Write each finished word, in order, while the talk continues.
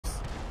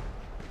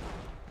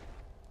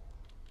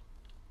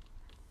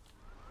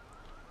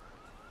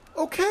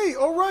Okay,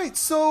 alright,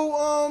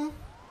 so,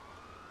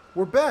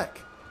 we're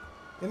back.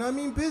 And I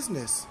mean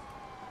business.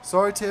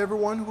 Sorry to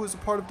everyone who was a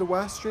part of the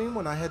last stream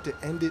when I had to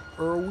end it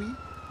early.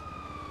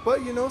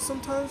 But, you know,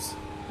 sometimes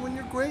when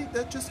you're great,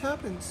 that just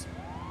happens.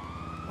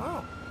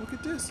 Wow, look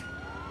at this.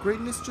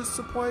 Greatness just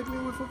supplied me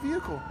with a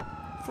vehicle.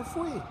 For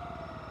free.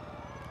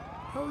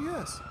 Hell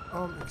yes.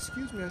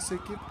 Excuse me, I said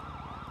give...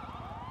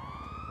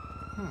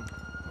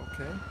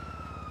 Okay.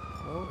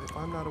 Well, if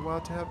I'm not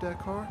allowed to have that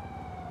car,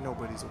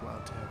 nobody's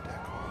allowed to have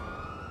that car.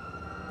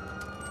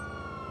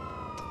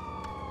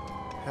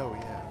 Hell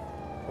yeah.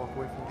 Walk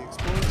away from the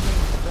explosion, the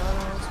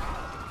badass.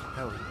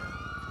 Hell yeah.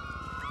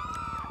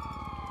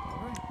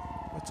 Alright,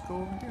 let's go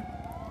over here.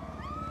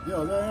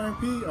 Yo, is that Aaron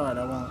P? Alright, I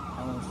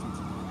won't shoot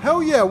you.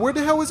 Hell yeah, where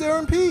the hell is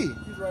Aaron P?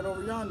 He's right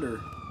over yonder.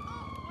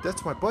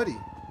 That's my buddy.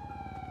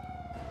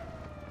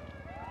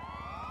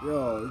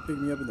 Yo, you picked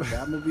me up in the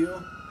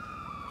Batmobile?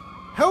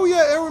 Hell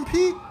yeah, Aaron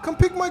P! Come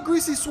pick my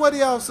greasy,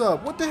 sweaty ass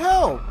up. What the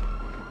hell?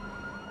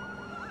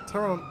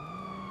 Tyrone,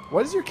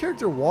 why does your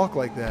character walk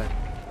like that?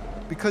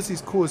 Because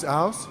he's cool as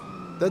house?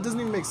 That doesn't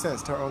even make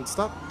sense, Tyrone.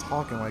 Stop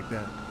talking like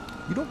that.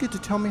 You don't get to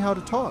tell me how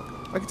to talk.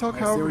 I can talk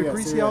however the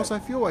greasy house I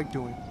feel like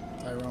doing.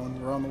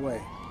 Tyrone, we're on the way.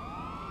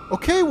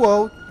 Okay,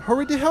 well,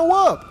 hurry the hell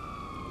up.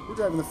 We're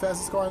driving the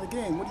fastest car in the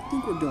game. What do you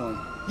think we're doing?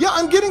 Yeah,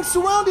 I'm getting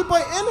surrounded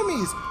by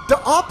enemies. The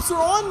ops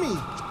are on me.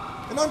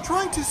 And I'm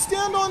trying to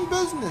stand on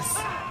business.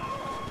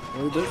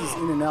 Well, there's this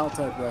In-N-Out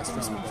type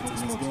restaurant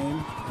that's in this game.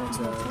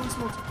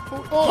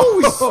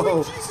 Holy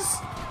sweet Jesus!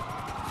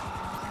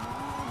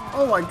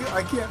 Oh my god,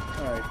 I can't.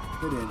 Alright,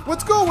 get in.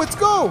 Let's go, let's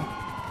go!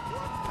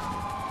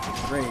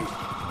 Great.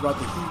 Brought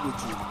the heat with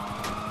you.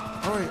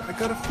 Alright, I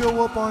gotta fill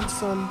up on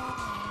some,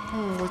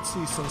 let's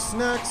see, some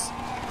snacks.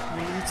 I'm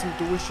gonna eat some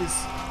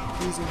delicious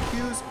P's and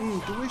Q's.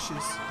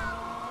 Delicious.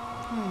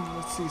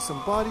 Let's see,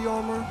 some body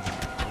armor.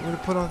 I'm gonna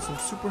put on some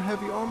super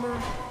heavy armor.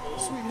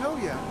 Sweet, hell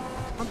yeah.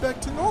 I'm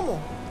back to normal.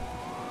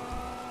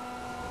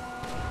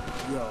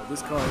 Yo,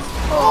 this car is...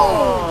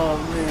 Oh,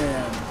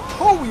 man.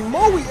 Holy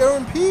moly,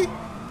 Aaron P.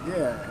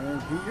 Yeah,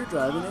 Aaron P, you're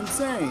driving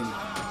insane.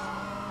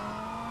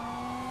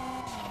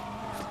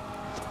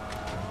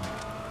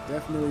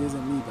 Definitely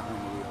isn't me behind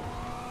the wheel.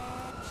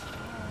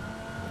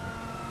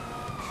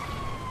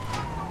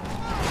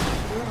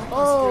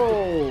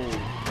 Oh!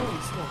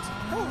 Holy smokes.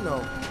 Hell no.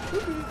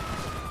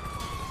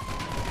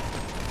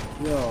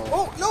 Yo.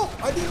 Oh, no!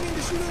 I didn't mean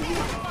to shoot at you.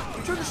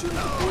 I'm trying to shoot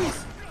at the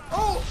police.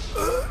 Oh!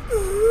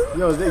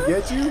 Yo, did they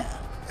get you?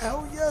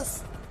 Hell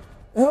yes.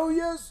 Hell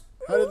yes.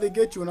 How did they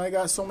get you when I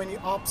got so many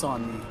ops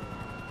on me?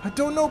 I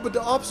don't know, but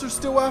the ops are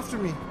still after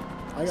me.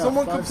 I got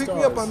Someone 5 come pick stars.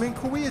 me up. I'm in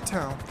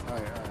Koreatown.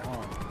 Alright, hold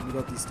on. Let me go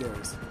up these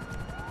stairs.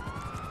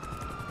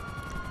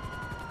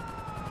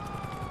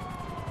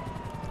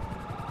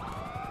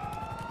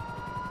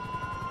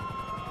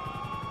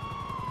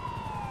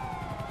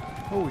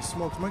 Holy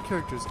smokes, my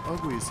character's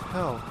ugly as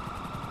hell.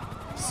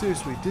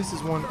 Seriously, this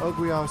is one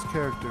ugly ass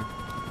character.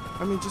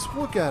 I mean, just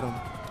look at him.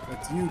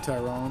 That's you,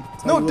 Tyrone.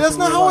 That's No, that's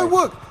not how I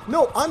look.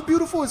 No, I'm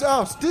beautiful as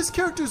ass. This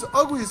character's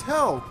ugly as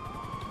hell.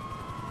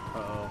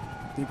 Uh-oh.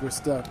 I think we're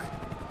stuck.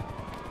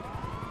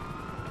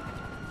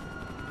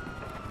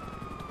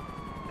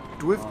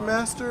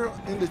 Driftmaster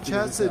in the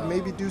chat said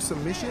maybe do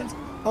some missions.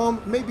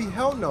 Maybe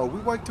hell no.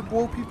 We like to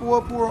blow people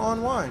up who are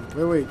online.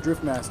 Wait,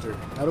 Driftmaster.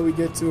 How do we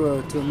get to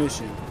a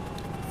mission?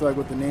 I feel like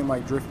with a name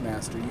like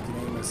Driftmaster, you can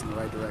aim us in the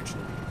right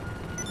direction.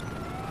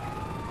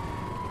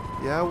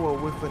 Yeah, well,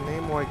 with a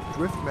name like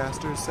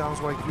Driftmaster, it sounds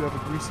like you have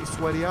a greasy,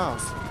 sweaty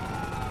house.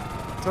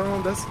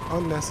 Tyrone, that's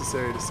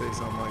unnecessary to say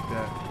something like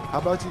that. How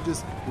about you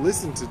just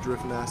listen to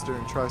Driftmaster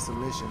and try some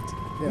missions?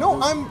 Yeah,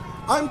 no,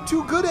 I'm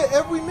too good at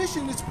every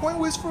mission. It's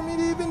pointless for me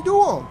to even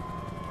do them.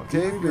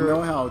 Okay, do you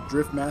know how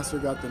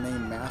Driftmaster got the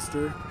name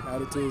Master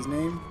added to his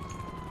name?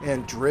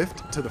 And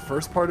Drift to the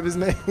first part of his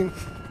name?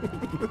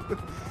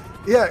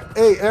 Yeah,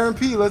 hey, Aaron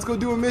P, let's go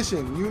do a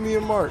mission. You, me,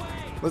 and Marc.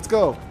 Let's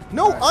go.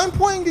 No, right. I'm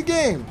playing the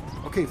game.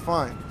 Okay,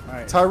 fine.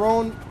 Right.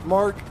 Tyrone,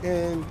 Marc,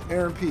 and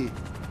Aaron P.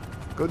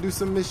 Go do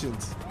some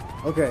missions.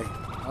 Okay.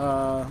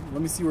 Let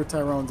me see where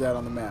Tyrone's at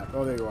on the map.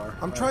 Oh, there you are.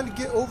 I'm trying to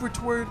get over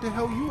to where the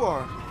hell you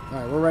are. All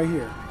right, we're right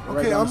here. We're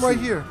okay, I'm right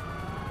here.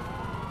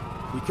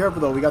 Be careful,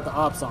 though. We got the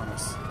ops on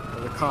us. Or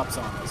the cops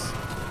on us.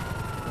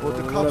 Well,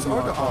 the cops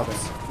are the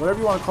ops. Whatever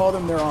you want to call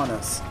them, they're on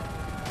us.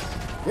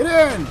 Get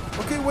in!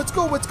 Okay, let's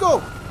go, let's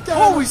go.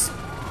 Holy...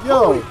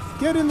 Yo,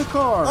 get in the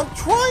car. I'm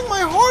trying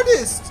my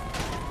hardest.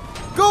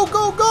 Go,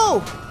 go,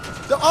 go.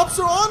 The ops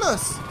are on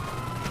us.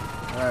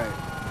 All right.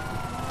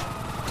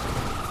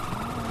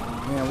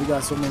 Man, we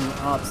got so many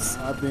ops.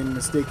 I've been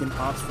mistaken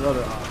ops for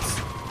other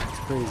ops. It's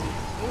crazy.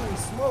 Holy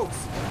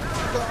smokes.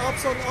 We got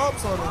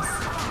ops on us.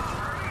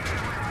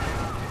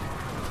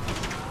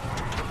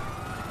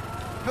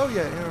 Hell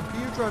yeah, Aaron P,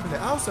 you're driving the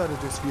outside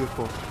of this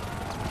vehicle.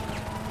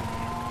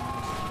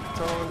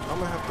 I'm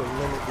gonna have to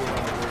limit the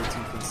amount of words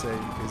you can say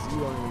because you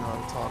don't even know how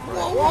to talk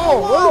right.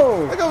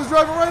 Whoa! That guy was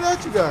driving right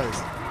at you guys.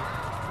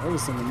 There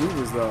was some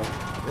maneuvers though.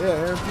 Yeah,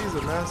 Aaron P's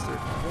a master.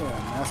 Yeah,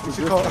 master.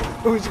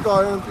 We should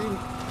call Aaron P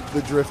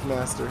the Drift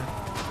Master.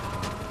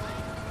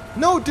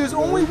 No, there's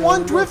only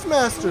one Drift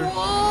Master.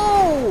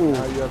 Whoa!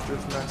 Now you have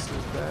Drift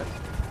Master's back.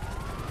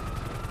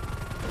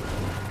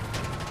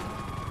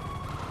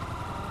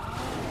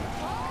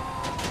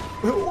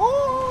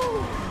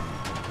 Whoa!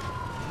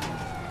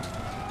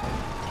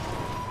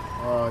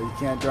 Oh, you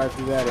can't drive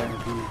through that,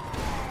 MP.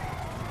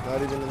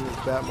 Not even in this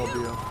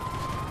Batmobile.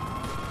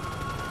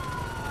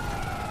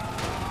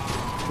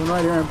 Turn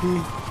right here, MP.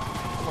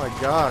 Oh my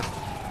gosh.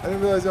 I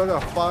didn't realize y'all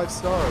got 5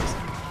 stars.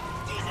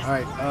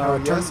 Alright, Oh,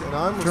 yes, and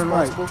I'm turn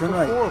right, responsible turn for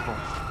right. 4 of them.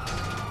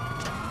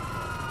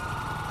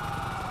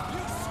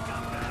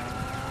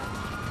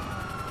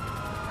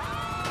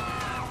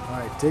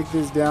 Alright, take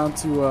this down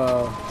to,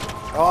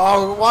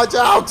 Oh, watch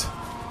out!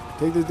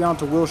 take this down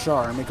to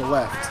Wilshire and make a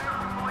left.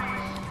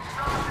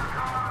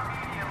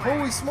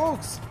 Holy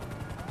smokes!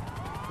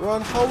 We're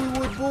on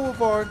Hollywood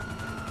Boulevard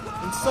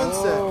in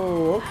Sunset.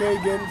 Oh, okay,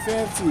 getting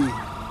fancy.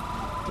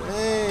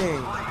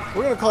 Dang.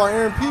 We're gonna call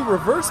Aaron P.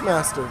 Reverse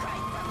Master.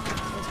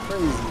 That's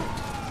crazy.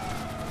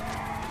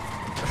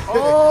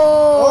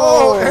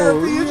 Oh,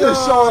 Aaron P., you're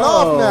just showing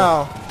off yo.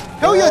 now.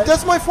 Hell yeah,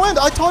 that's my friend.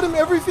 I taught him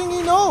everything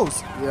he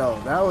knows. Yo,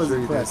 that was Sure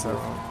you did, impressive.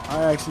 Tyrone.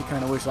 I actually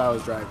kind of wish I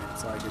was driving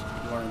so I could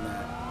learn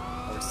that.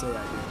 Or say I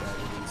did that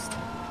at least.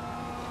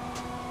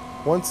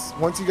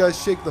 Once you guys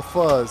shake the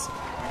fuzz,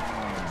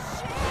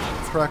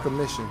 crack a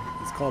mission.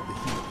 It's called the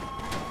heat.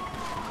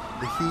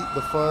 The heat,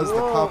 the fuzz, the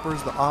Whoa.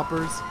 coppers, the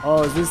oppers.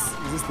 Oh, is this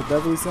the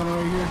Beverly Center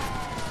right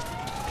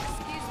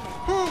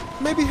here?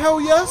 Maybe hell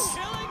yes?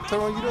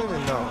 Tyrone, you don't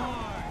even know.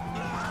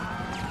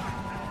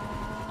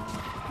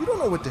 You don't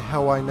know what the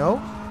hell I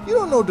know. You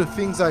don't know the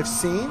things I've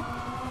seen.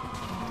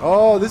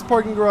 Oh, this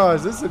parking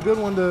garage. This is a good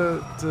one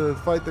to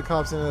fight the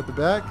cops in at the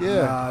back.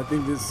 Yeah. Nah, I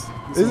think this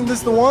Isn't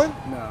this the one?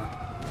 No.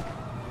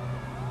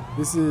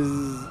 This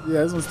is,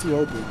 yeah, this one's too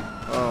open.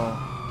 Oh.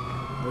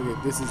 Look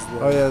at, this is the...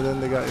 Oh yeah, then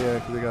they got, yeah,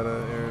 because they got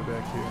an area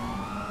back here.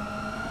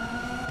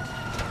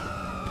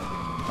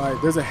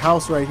 Alright, there's a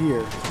house right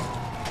here.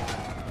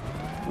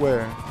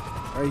 Where?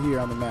 Right here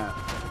on the map.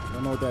 I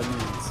don't know what that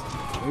means.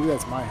 Maybe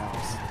that's my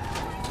house.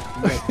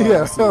 You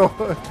guys Yeah,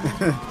 probably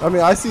see it. I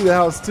mean, I see the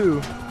house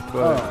too,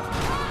 but...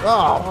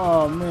 Oh,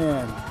 Oh,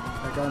 man.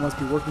 That guy must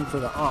be working for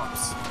the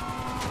ops.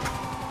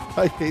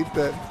 I hate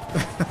that.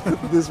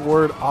 This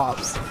word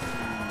ops.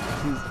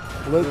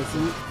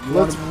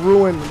 Let's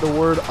ruin the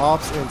word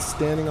ops and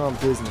standing on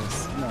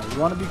business. No, you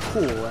want to be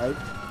cool, right?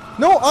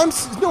 No,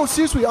 no,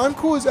 seriously, I'm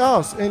cool as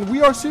Alice, and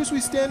we are seriously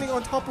standing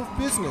on top of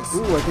business.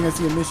 Ooh, I think I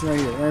see a mission right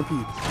here. Aaron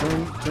P.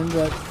 Turn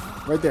that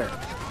right there.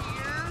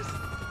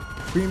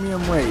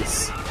 Premium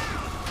race.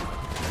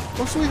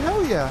 Oh, sweet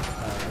hell yeah.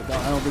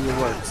 I don't think it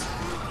works.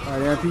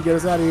 Alright, Aaron P, get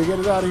us out of here. Get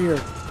us out of here.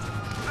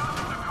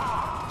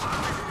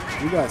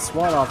 We got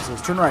SWAT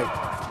officers. Turn right.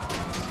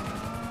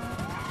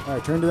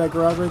 Alright, turn to that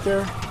garage right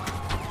there.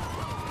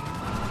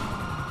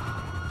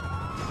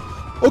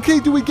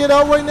 Okay, do we get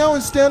out right now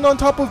and stand on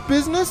top of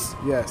business?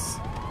 Yes.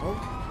 Oh,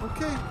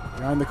 okay.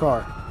 Behind the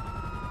car.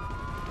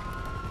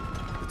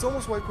 It's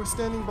almost like we're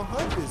standing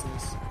behind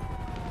business.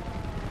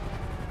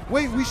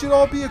 Wait, we should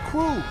all be a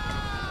crew.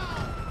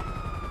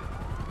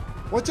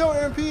 Watch out,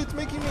 Aaron P. It's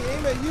making me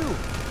aim at you.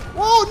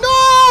 Whoa,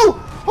 no!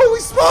 Holy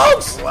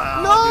smokes!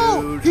 Wow,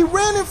 no! dude. He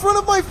ran in front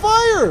of my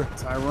fire!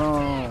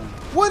 Tyrone.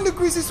 What in the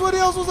greasy sweaty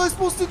house was I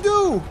supposed to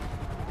do?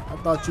 I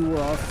thought you were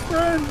our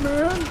friend,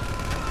 man.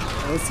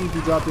 Let's see if you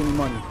dropped any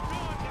money.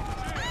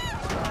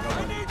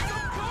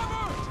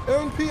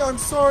 Aaron P., I'm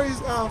sorry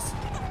as Alice.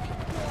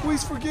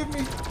 Please forgive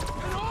me.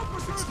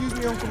 Excuse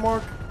me, Uncle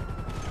Mark.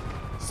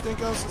 Stink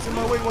house is in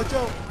my way. Watch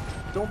out.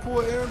 Don't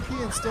pull an Aaron P.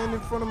 and stand in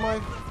front of my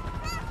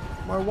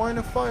wine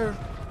of fire.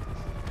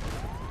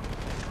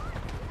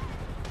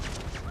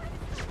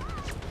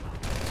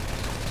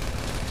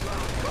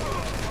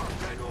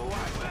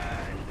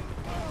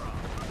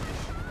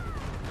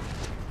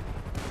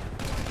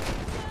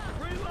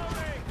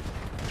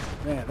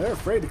 Man, they're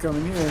afraid to come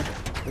in here.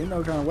 They know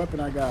what kind of weapon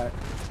I got.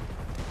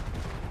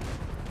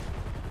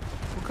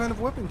 What kind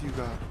of weapon do you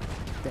got?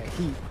 That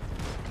heat.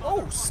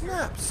 Oh,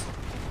 snaps.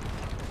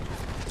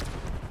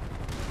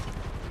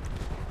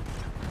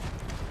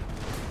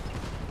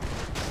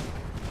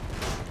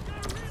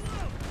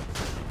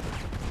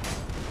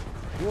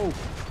 Whoa.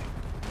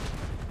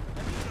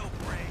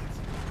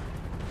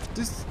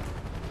 This...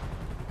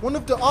 One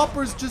of the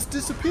oppers just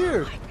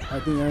disappeared. I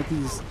think Aaron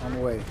P's on the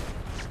way.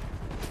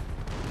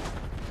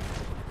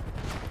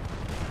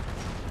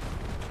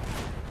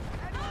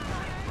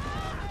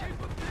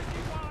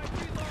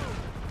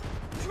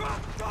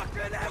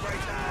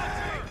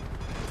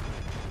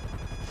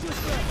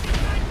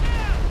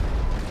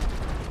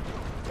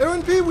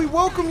 Aaron P., we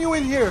welcome you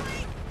in here.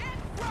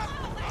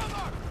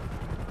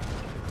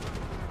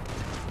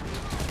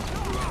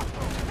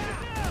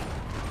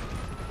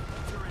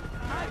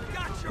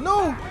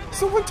 No!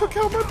 Someone took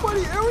out my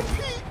buddy, Aaron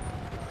P.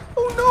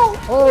 Oh no!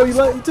 Oh, he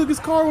took his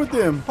car with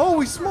him.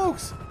 Holy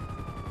smokes!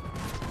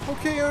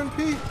 Okay, Aaron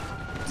P.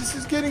 This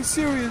is getting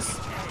serious.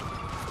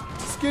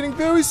 It's getting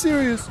very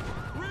serious.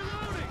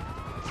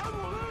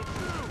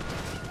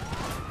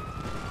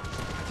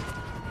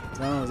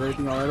 Tyrone, is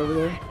everything alright over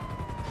there?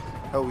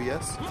 Hell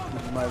yes.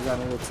 You might have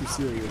gotten a little too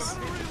serious.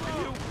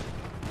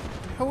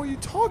 What the hell are you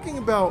talking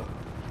about?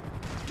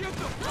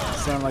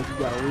 Sound like you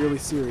got really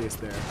serious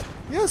there.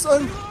 Yes,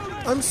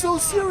 I'm so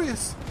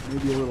serious.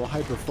 Maybe a little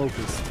hyper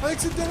focused. I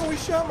accidentally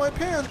shot my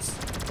pants.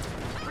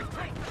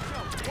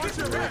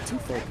 Too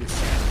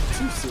focused.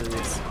 Too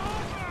serious.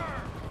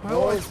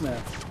 Well, I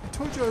snap.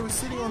 told you I was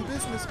sitting on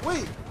business.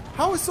 Wait,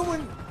 how is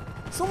someone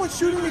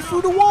shooting me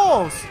through the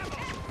walls?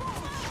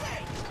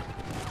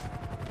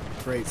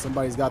 Great,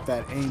 somebody's got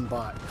that aim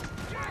bot.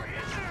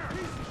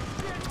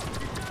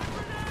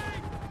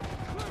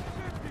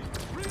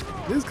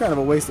 This is kind of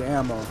a waste of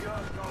ammo.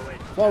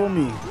 Follow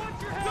me.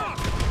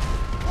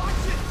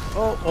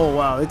 Oh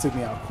wow, they took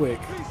me out quick.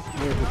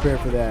 They were prepared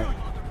for that.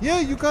 Yeah,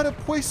 you gotta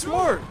play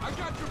smart.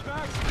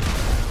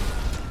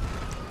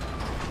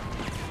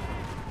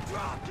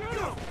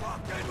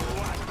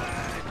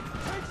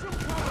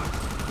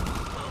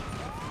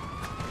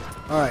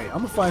 Alright, I'm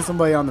gonna find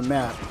somebody on the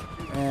map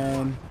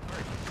and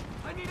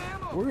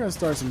we're gonna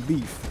start some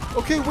beef.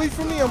 Okay, wait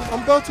for me.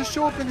 I'm about to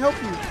show up and help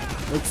you.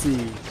 Let's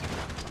see.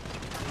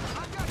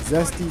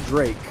 Zesty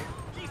Drake.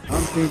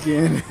 I'm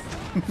thinking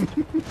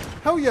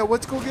Hell yeah,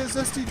 let's go get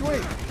Zesty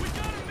Drake.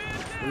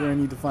 we're gonna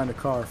need to find a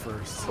car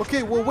first.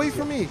 Okay, well wait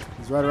for me.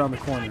 He's right around the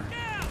corner.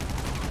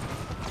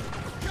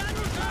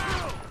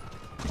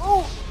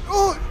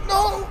 Oh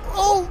no!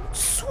 Oh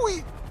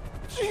sweet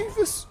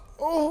Jesus!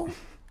 Oh.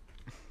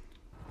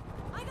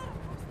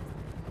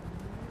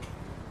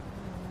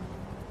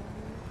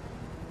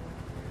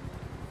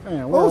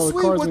 Man, where are all the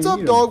Sweet, cars what's when you up,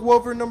 need 'em? Dog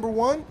Lover number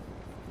 1?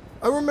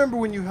 I remember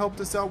when you helped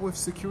us out with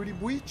Security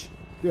Breach.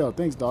 Yo,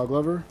 thanks, Dog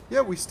Lover.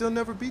 Yeah, we still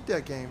never beat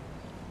that game.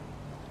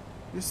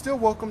 You're still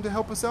welcome to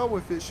help us out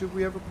with it should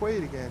we ever play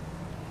it again.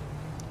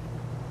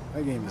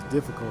 That game is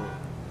difficult.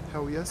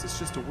 Hell yes, it's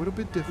just a little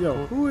bit difficult.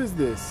 Yo, who is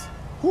this?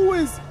 Who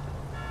is...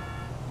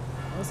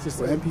 That's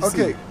just an NPC.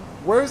 Okay,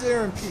 where's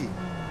Aaron P?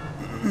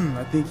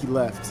 I think he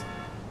left.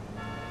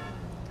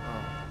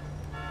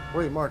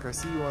 Wait, Mark, I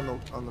see you on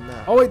the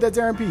map. Oh, wait, that's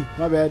Aaron P.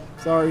 My bad.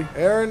 Sorry.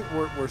 Aaron,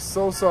 we're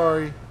so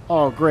sorry.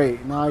 Oh,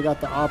 great. Now I got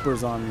the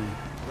oppers on me.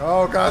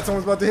 Oh, God,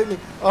 someone's about to hit me.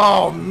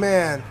 Oh,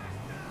 man.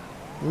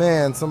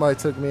 Man, somebody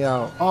took me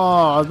out.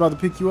 Oh, I was about to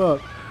pick you up.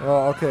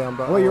 Oh, okay, I'm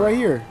about Oh, you're right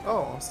here.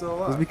 Oh, I'm still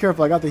alive. Just be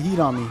careful. I got the heat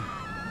on me.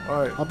 All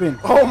right. Hop in.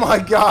 Oh, my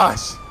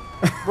gosh.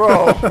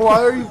 Bro,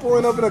 why are you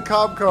pulling up in a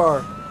cop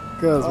car?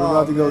 Because we're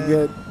about to go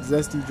get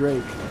Zesty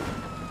Drake.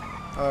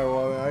 All right,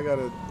 well, then I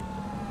gotta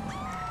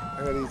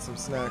eat some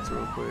snacks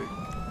real quick.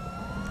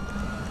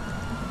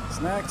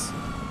 Snacks?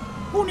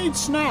 Who needs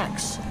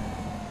snacks?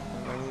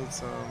 I need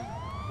some.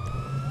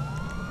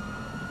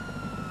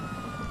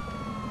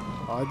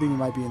 Oh, I think he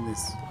might be in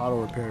this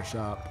auto repair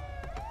shop.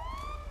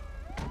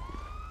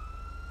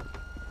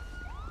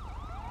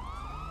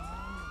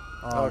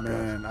 Oh, Okay.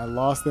 man. I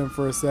lost them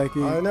for a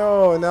second. I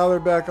know, and now they're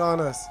back on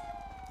us.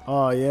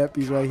 Oh, yep.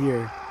 He's right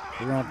here.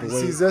 We're going to have You to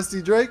wait. see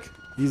Zesty Drake?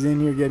 He's in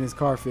here getting his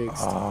car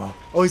fixed. Oh,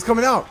 he's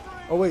coming out.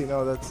 Oh, wait,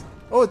 no, that's...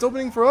 Oh, it's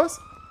opening for us?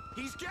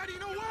 He's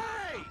getting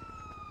away!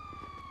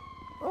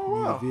 Oh, Need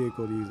a wow.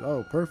 vehicle to use.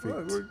 Oh, perfect.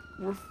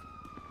 Look,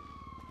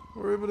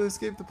 we're able to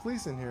escape the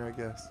police in here, I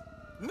guess.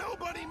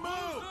 Nobody move!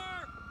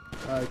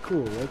 All right,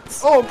 cool.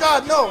 Let's. Oh,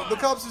 God, no! The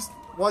cops just...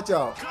 Watch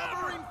out.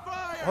 Covering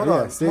fire! Hold Yeah, on,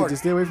 Mark.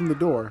 just stay away from the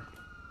door.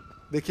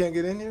 They can't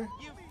get in here?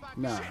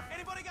 Nah.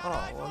 Anybody got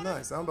Oh, well,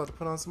 nice. I'm about to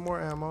put on some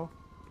more ammo.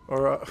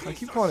 Or, I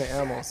keep calling it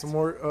ammo. Some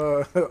more,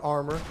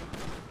 armor.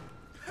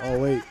 Oh,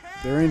 wait.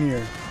 They're in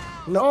here.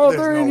 No, Oh,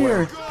 there's they're in no way.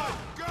 here.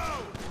 Go!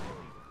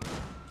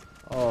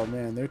 Oh,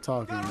 man. They're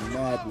talking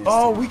madness.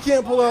 Oh, we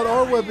can't pull out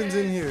our weapons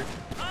in here.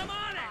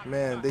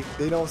 Man,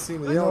 they don't see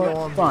me. They You know don't know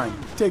what? I'm Fine. here.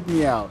 Take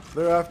me out.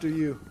 They're after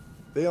you.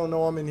 They don't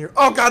know I'm in here.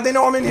 Oh, God, they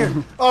know I'm in here.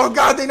 Oh,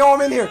 God, they know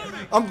I'm in here.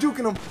 I'm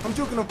juking them. I'm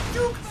juking them.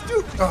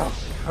 Juke. Oh,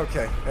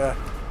 okay. Yeah.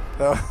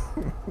 All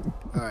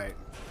right.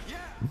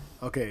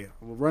 Okay.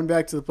 We'll run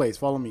back to the place.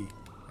 Follow me.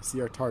 I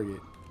see our target.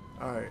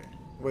 All right.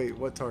 Wait,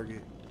 what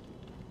target?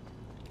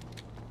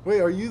 Wait,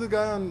 are you the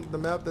guy on the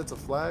map that's a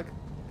flag?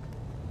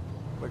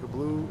 Like a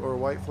blue or a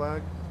white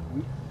flag?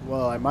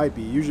 Well, I might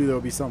be. Usually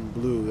there'll be something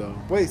blue, though.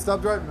 Wait,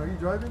 stop driving. Are you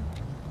driving?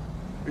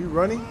 Are you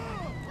running?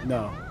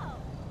 No.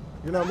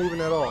 You're not moving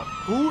at all.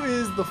 Who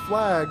is the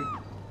flag?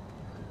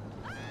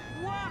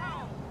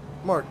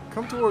 Mark,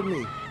 come toward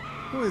me.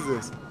 Who is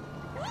this?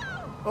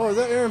 Oh, is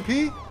that Aaron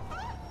P?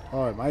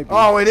 Oh, it might be.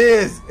 Oh, it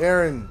is.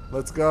 Aaron,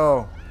 let's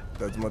go.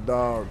 That's my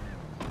dog.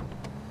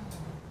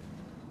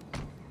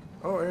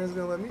 Oh, Aaron's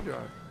gonna let me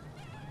drive.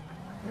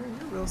 Aaron,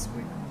 you're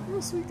a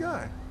real sweet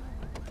guy.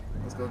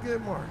 Let's go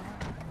get Mark.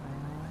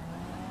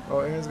 Oh,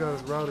 Aaron's got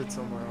us routed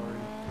somewhere already.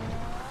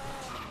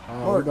 Oh,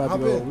 Mark, we're hop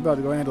about in.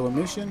 to go handle a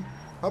mission.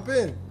 Hop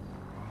in.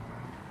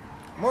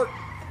 Mark,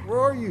 where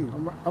are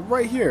you? I'm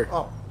right here.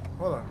 Oh,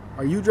 hold on.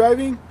 Are you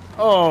driving?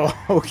 Oh,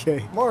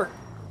 okay. Mark.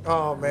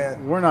 Oh,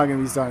 man. We're not going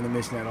to be starting the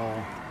mission at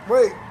all.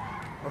 Wait.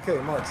 Okay,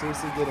 Mark,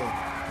 seriously, get in. All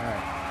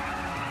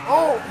right.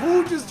 Oh,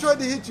 who just tried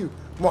to hit you?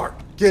 Mark,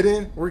 get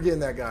in. We're getting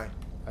that guy.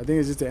 I think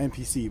it's just an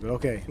NPC, but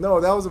okay. No,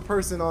 that was a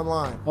person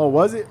online. Oh,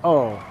 was it?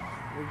 Oh.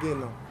 We're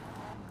getting him.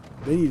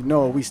 They need to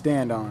know what we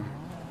stand on.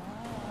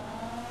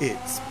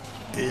 It's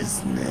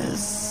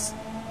business.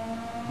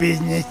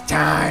 Business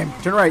time.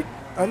 Turn right.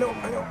 I know,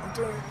 I'm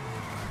turning.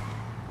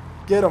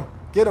 Get him.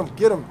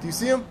 Do you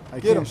see him? I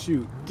Get can't him.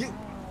 shoot.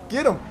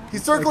 Get him.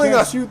 He's circling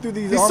us. Shoot through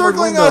these He's armored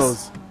circling windows.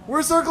 us.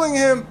 We're circling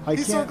him. I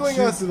He's can't circling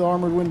shoot us. through the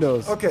armored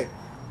windows. Okay.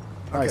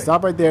 All right,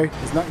 stop right there.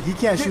 It's not. He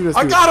can't shoot us.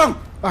 I through. got him.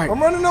 All right.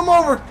 I'm running him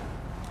over.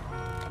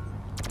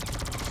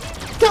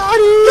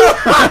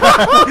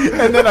 Got him.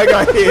 And then I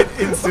got hit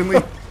instantly.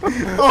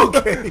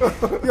 Okay.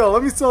 Yo,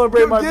 let me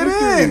celebrate my get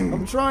victory. in.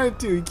 I'm trying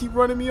to. You keep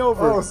running me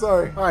over. Oh,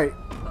 sorry. All right.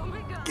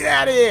 Get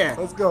out of here.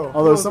 Let's go.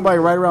 Although somebody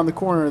right around the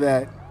corner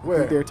that I Where?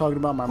 think they were talking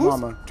about my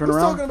mama. Turn who's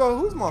around. talking about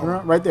whose mama? Turn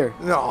around. Right there.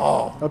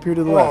 No. Up here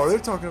to the left. Oh, they're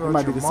talking about It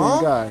might your be the mom?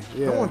 same guy.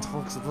 Yeah. No one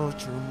talks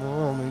about your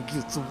mom and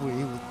gets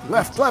away with it.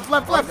 Left. No, You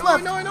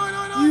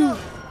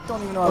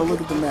don't even know how to look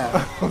at the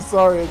map. I'm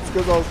sorry. It's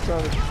because I was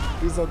trying to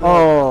do something.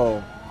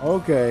 Oh,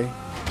 okay.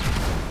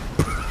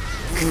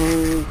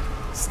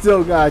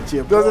 Still got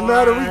you. Doesn't boy.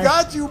 matter. We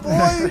got you,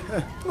 boy.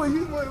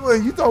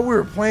 Wait, you thought we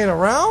were playing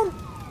around?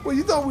 Wait,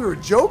 you thought we were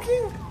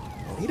joking?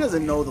 He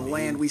doesn't know the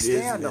land we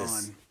stand on.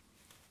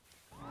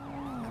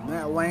 And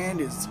that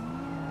land is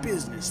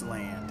business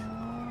land.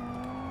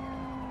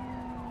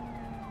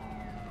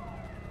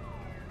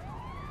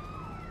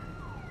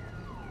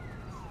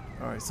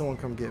 All right, someone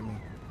come get me.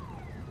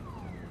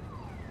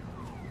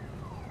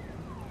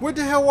 Where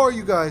the hell are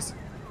you guys?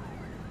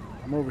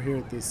 I'm over here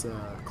at this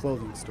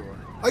clothing store.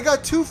 I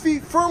got 2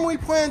 feet firmly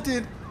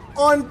planted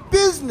on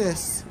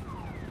business.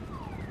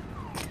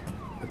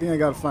 I think I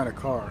gotta find a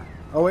car.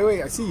 Oh,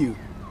 wait, I see you.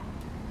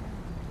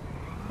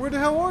 Where the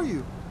hell are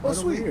you? Oh, Right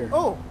over sweet. here.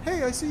 Oh,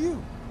 hey, I see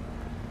you.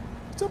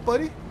 What's up,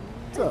 buddy?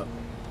 What's up?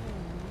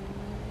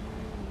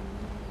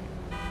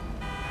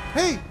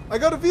 Hey, I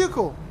got a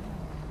vehicle.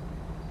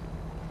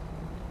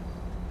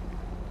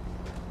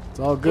 It's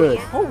all good.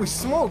 Holy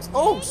smokes.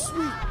 Oh,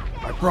 sweet.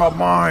 I brought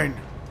mine.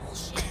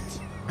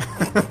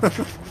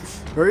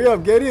 Hurry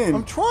up, get in.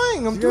 I'm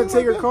trying. I'm You doing gotta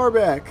take my her best. car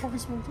back. Holy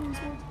smokes, holy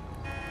smokes.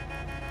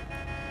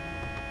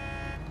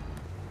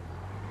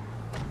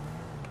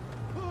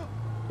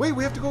 Wait,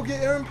 we have to go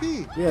get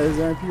RMP. Yeah, there's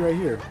RMP right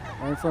here,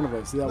 right in front of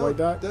us. See that No, white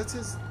dot? That's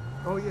his.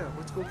 Oh, yeah,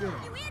 let's go get him.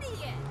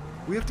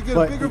 We have to get a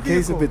But bigger in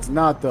case vehicle. if it's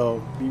not,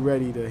 though, be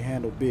ready to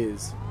handle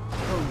biz.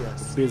 Oh,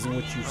 yes. Biz in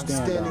which you I'm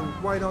stand standing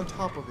on. right on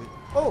top of it.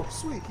 Oh,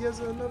 sweet. He has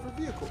another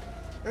vehicle.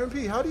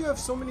 RMP, how do you have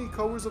so many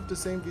colors of the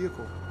same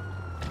vehicle?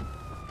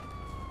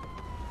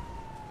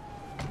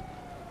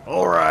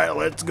 All right,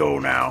 let's go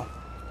now.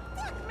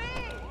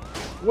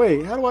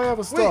 Wait, how do I have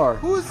a star? Wait,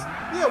 who is...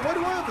 Yeah, why do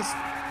I have this?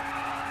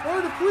 Why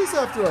are the police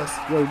after us?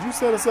 Yo, did you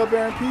set us up,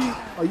 RMP?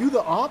 Are you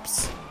the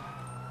ops?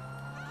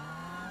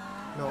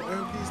 No,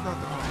 RMP's not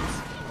the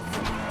ops.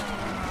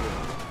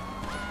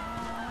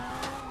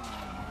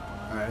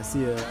 All right, I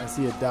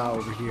see a dot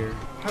over here.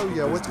 Hell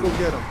yeah, let's go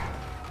get them.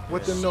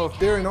 Let them know if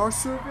they're in our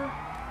server.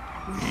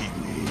 We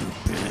need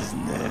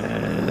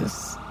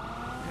business.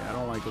 Yeah, I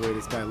don't like the way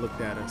this guy looked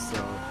at us,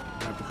 so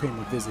I have to pay him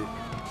a visit.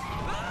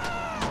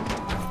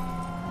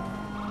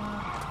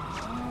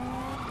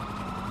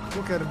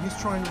 Look at him, he's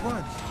trying to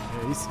run.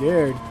 Yeah, he's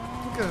scared.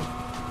 Look at him.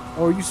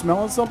 Oh, are you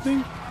smelling something?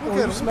 Look Oh, at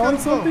you him. smelling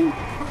Look at him something? go.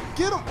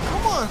 Get him.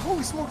 Come on.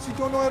 Holy smokes, you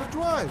don't know how to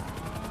drive.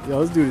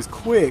 Yo, this dude is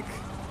quick.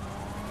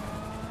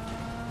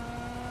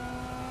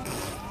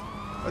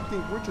 I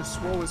think we're just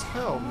slow as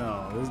hell.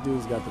 No, this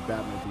dude's got the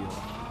Batmobile.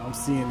 I'm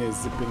seeing it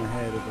zipping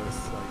ahead of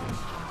us. Like,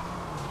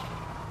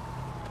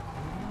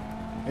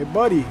 hey,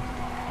 buddy,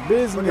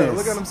 business.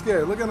 Look at him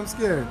scared. Look at him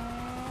scared.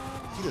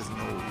 He doesn't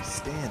know what we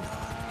stand on.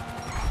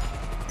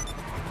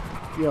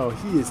 Yo,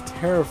 he is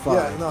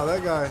terrified. Yeah, no,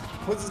 that guy.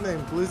 What's his name?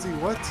 Glizzy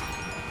what?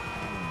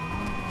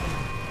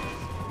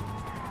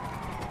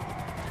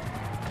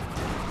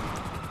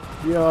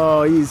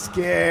 Yo, he's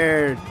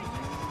scared.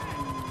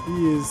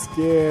 He is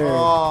scared.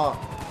 Oh,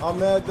 I'm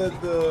mad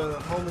that the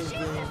homing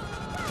thing.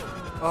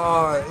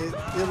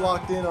 It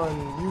locked in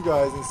on you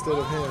guys instead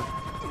of him.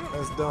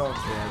 That's dumb.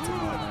 Yeah, it's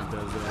annoying that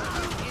does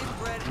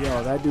that.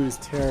 Yo, that dude is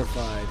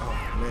terrified.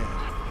 Oh man.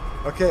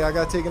 Okay, I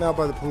got taken out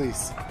by the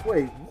police.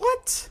 Wait,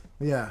 what?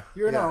 Yeah.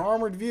 You're in yeah. an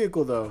armored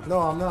vehicle, though. No,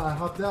 I'm not. I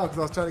hopped out because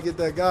I was trying to get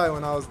that guy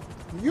when I was.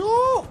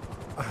 Yo!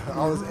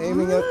 I was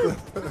aiming at the.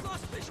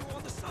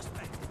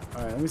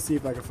 All right, let me see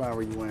if I can find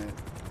where you went.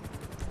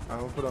 I'm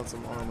gonna put on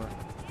some armor.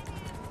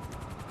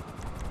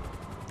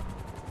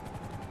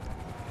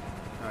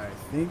 All right, I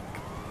think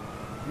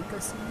I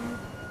see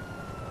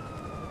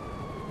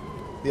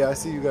you. Yeah, I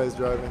see you guys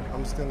driving.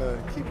 I'm just gonna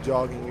keep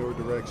jogging your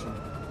direction.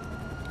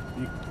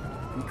 Be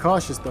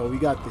cautious though. We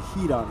got the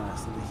heat on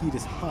us, and the heat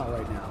is hot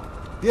right now.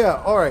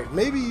 Yeah, alright.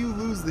 Maybe you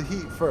lose the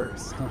heat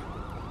first.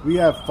 We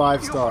have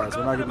 5 stars.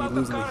 We're not gonna be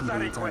losing the heat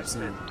anytime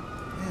soon.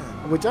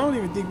 Man. Which I don't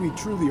even think we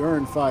truly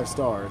earned 5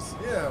 stars.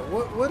 Yeah,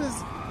 what is.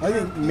 I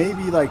think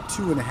maybe like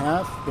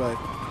 2.5, but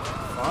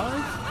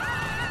 5?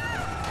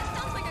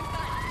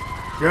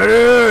 Get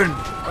in!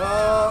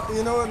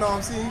 You know what? No,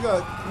 I'm seeing you got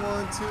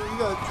you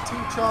got 2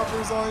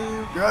 choppers on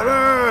you. Get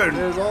in!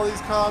 There's all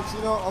these cops.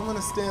 You know, I'm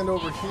gonna stand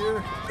over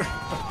here.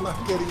 I'm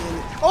not getting in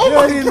it. Oh Get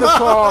my in God! the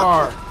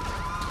car!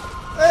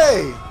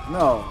 Hey!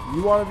 No,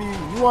 you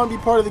wanna be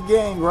part of the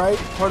gang, right?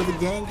 Part of the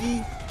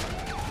gangy?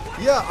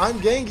 Yeah, I'm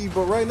gangy,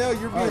 but right now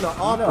you're being an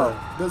opera. No,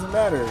 doesn't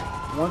matter.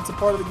 Once a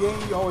part of the gang,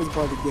 you're always a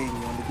part of the gang.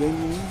 When the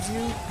gang needs you,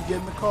 you get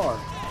in the car.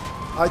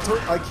 I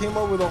came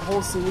up with a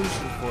whole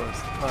solution for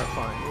us. All right,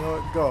 fine. You know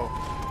what? Go.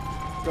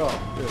 Good.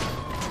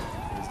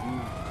 Because you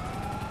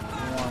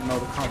want to know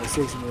the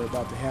conversation we're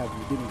about to have.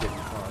 You didn't get in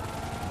the car.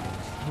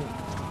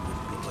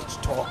 Much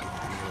talking.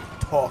 What are you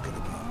talking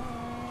about?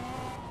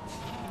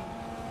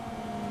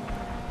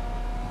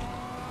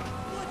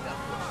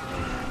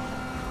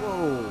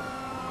 Whoa.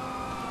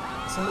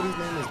 Somebody's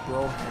name is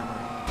Brohammer.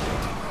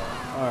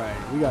 Alright,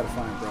 we gotta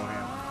find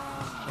Broham.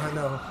 I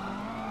know.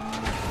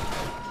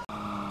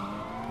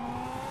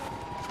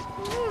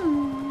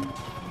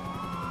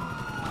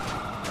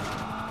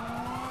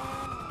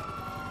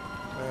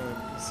 Man,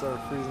 it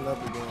started freezing up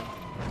again.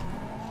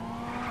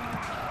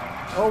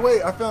 Oh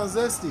wait, I found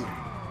Zesty.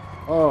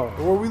 Oh.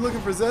 Were we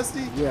looking for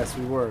Zesty? Yes,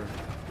 we were.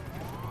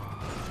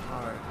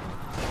 Alright.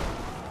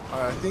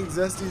 Alright, I think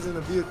Zesty's in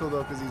the vehicle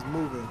though because he's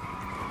moving.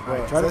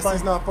 Alright, try to Zesty's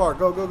find... not far.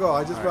 Go, go, go.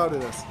 I just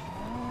routed us.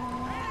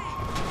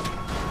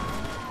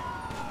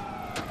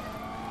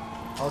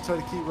 I'll try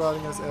to keep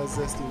routing us as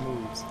Zesty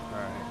moves.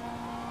 Alright.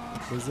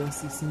 But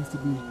Zesty seems to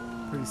be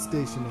pretty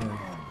stationary.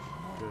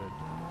 Good.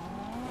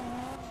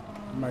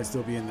 He might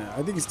still be in there.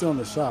 I think he's still in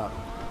the shop.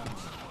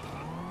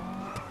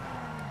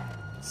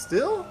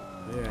 Still?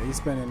 Yeah, he's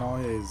spending all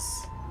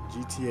his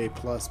GTA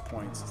Plus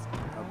points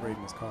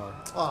upgrading his car.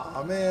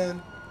 Aw,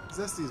 man.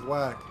 Zesty's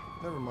whack.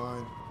 Never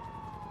mind.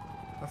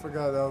 I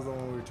forgot that was the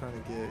one we were trying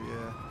to get,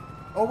 yeah.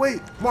 Oh,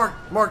 wait!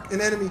 Marc!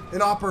 An enemy!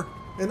 An opper!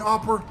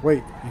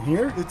 Wait, in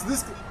here? It's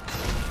this guy.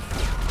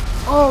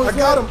 Oh, I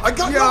got him! I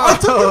took him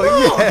out!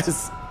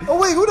 Yes! Oh,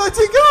 wait, who did I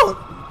take out?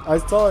 I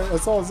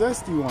saw a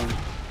Zesty one.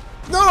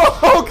 No!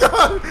 Oh,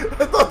 God!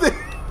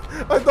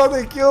 I thought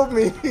they killed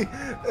me.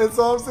 And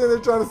so I'm sitting there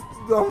trying to...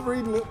 I'm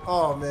reading it.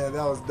 Oh, man,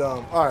 that was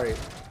dumb. All right.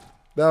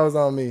 That was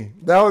on me.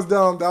 That was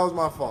dumb. That was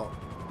my fault.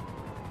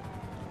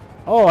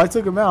 Oh, I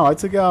took him out. I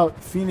took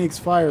out Phoenix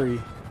Fiery.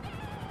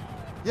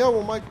 Yeah,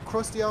 well, my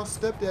crusty old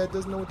stepdad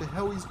doesn't know what the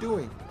hell he's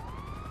doing.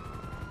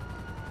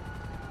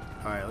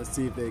 Alright, let's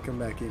see if they come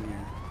back in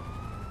here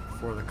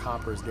before the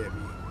coppers get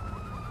me.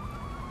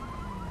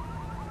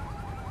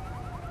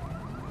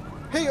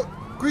 Hey,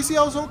 Greasy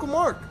Owl's Uncle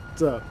Marc.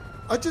 What's up?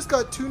 I just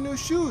got 2 new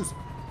shoes.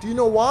 Do you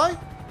know why?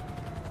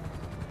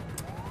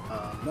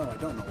 No, I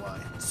don't know why.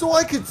 So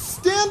I could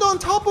stand on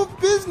top of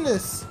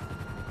business.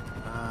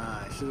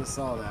 Ah, I should have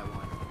saw that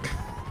one.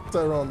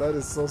 Tyrone, that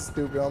is so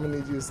stupid. I'm gonna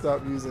need you to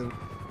stop using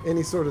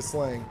any sort of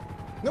slang.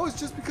 No, it's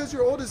just because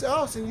you're old as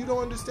Alice and you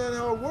don't understand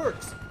how it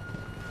works.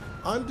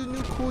 I'm the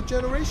new cool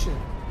generation.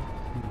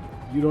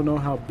 You don't know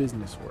how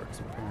business works,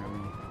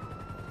 apparently.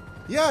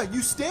 Yeah,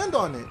 you stand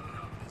on it.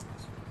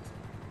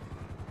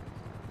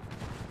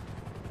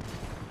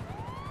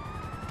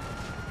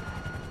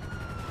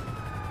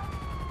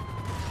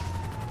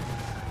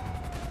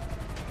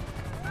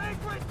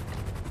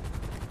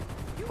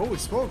 Holy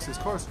smokes, his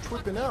car's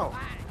tripping out.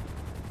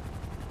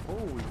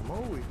 Holy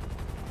moly.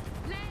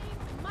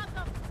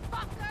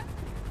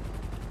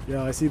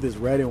 Yeah, I see this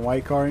red and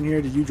white car in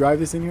here. Did you drive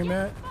this in here,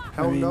 Matt?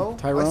 Hell no.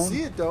 Tyrone? I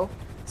see it though.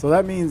 So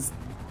that means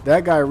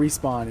that guy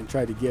respawned and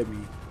tried to get me.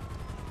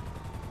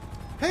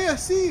 Hey, I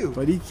see you.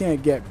 But he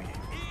can't get me.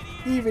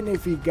 Even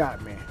if he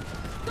got me.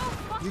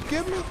 You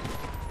get me?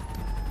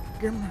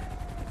 Get me.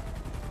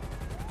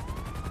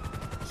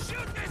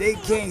 They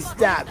can't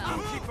stop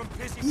me.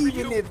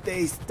 Even if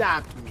they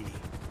stopped me.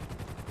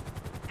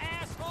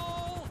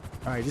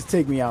 Alright, just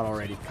take me out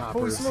already, coppers.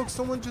 Holy smokes,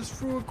 someone just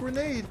threw a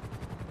grenade.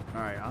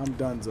 Alright, I'm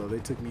donezo. They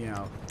took me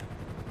out.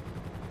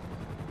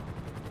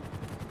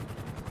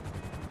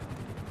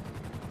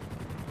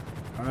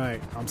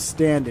 Alright, I'm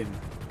standing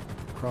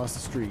across the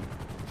street.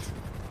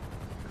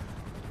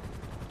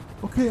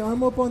 Okay,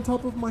 I'm up on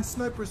top of my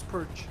sniper's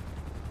perch.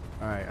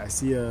 Alright, I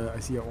see an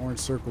orange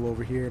circle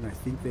over here, and I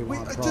think they Wait,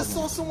 want I problems. just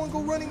saw someone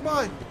go running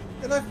by,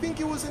 and I think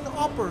it was an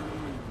opper.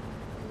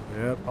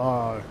 Yep.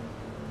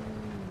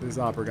 This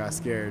opper got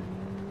scared.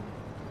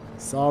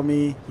 Saw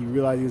me. He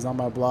realized he was on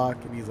my block,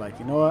 and he's like,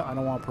 you know what? I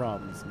don't want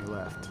problems, and he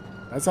left.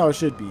 That's how it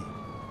should be.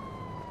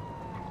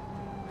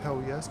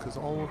 Hell yes, because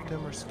all of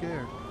them are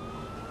scared.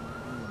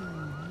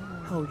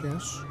 Hell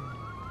yes.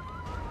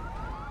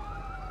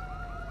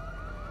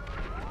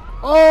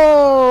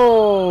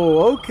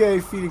 Oh, okay,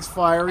 Phoenix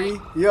Fiery.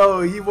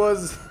 Yo, he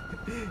was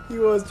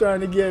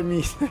trying to get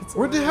me.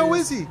 Where the hell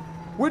is he?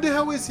 Where the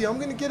hell is he? I'm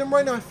gonna get him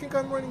right now. I think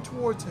I'm running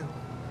towards him.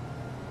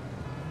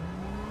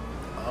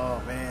 Oh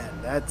man,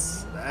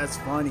 that's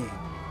funny.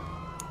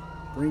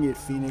 Bring it,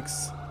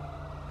 Phoenix.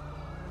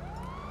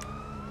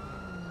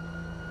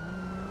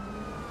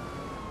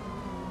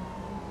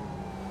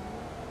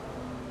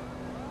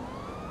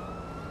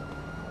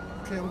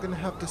 Okay, I'm gonna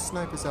have to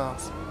snipe his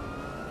ass.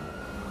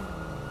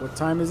 What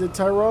time is it,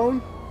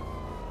 Tyrone?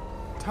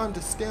 Time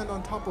to stand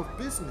on top of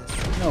business.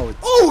 No, it's...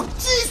 Oh,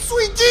 gee,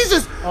 sweet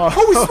Jesus! Oh.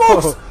 Holy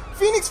smokes!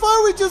 Phoenix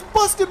Fiery just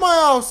busted my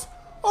house.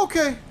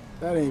 Okay.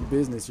 That ain't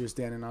business you're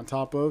standing on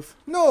top of.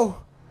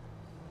 No.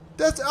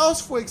 That's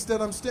Ausflakes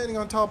that I'm standing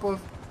on top of.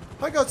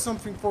 I got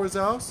something for his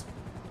house.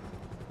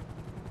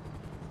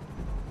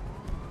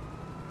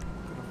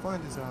 I'm gonna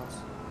find his house.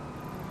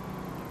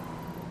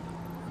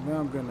 Now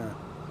I'm gonna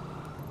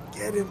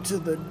get him to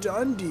the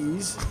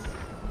Dundies.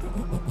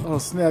 Oh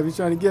snap, he's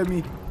trying to get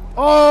me.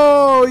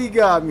 Oh, he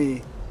got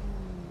me.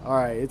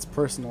 Alright, it's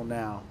personal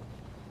now.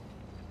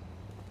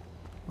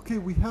 Okay,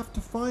 we have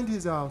to find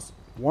his house.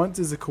 Once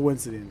is a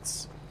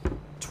coincidence.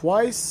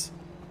 Twice?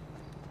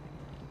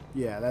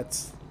 Yeah,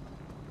 that's...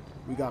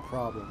 We got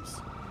problems.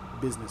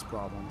 Business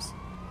problems.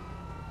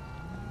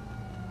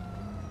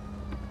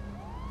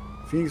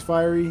 Phoenix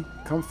Fiery,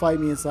 come fight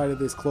me inside of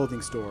this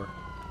clothing store.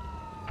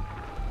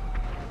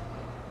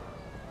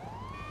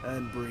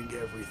 And bring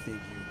everything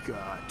you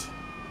got.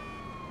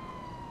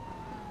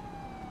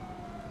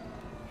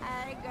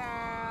 Hey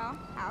girl,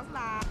 how's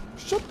life?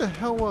 Shut the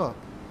hell up.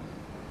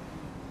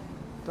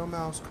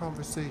 Dumbass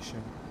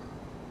conversation.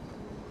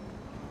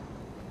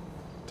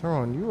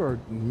 Tyrone, you are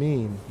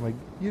mean. Like,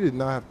 you did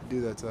not have to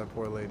do that to that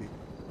poor lady.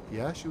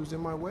 Yeah, she was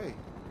in my way.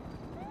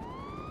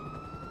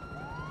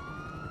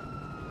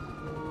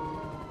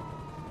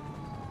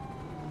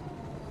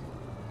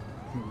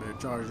 They're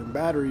charging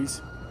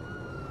batteries.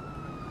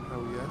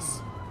 Oh,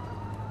 yes.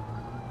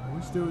 I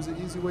wish there was an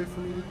easy way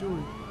for me to do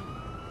it.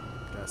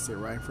 Gotta sit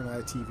right in front of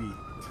that TV.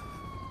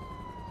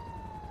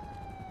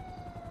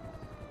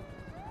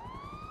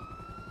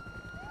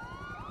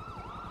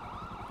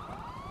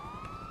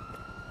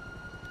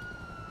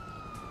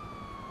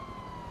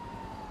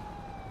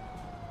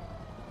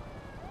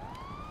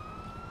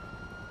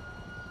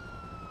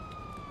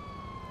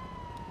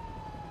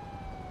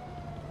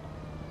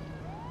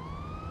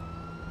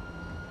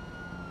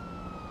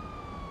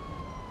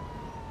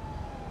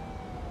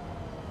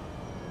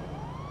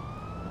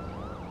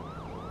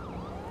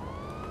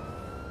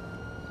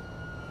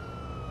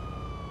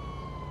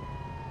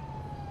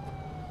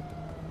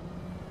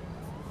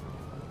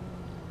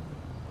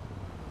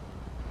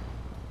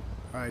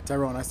 Alright,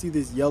 Tyrone, I see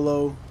this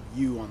yellow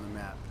U on the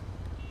map.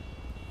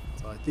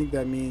 So I think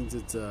that means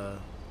it's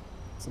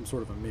some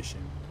sort of a mission.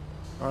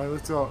 Alright,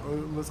 let's go.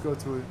 Let's go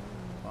to it.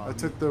 I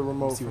took the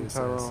remote from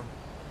Tyrone.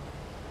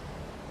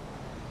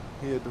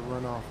 He had to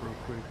run off real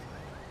quick.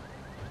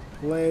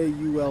 Play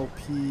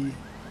ULP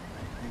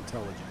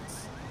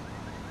Intelligence.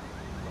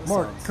 That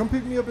Marc, sounds- come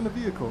pick me up in the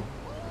vehicle.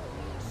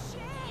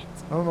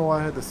 I don't know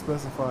why I had to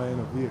specify in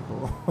a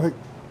vehicle. Like,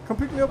 come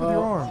pick me up with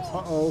your arms.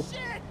 Uh-oh.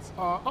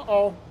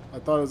 Uh-oh. I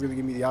thought it was going to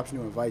give me the option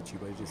to invite you,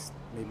 but it just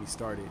made me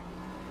start it.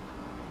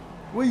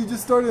 Wait, you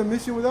just started a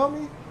mission without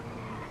me?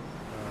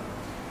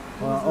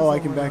 Oh, I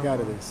can back out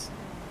of this.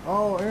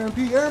 Oh, Aaron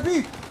P. Aaron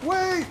P.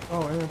 Wait!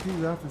 Oh, Aaron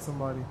P's after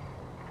somebody.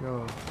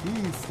 Yo,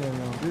 he's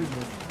standing on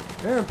business.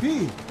 Aaron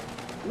P.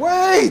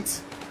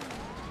 Wait!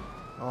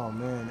 Oh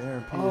man,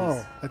 Aaron P.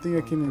 Oh, I think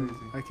I going can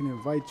crazy. I can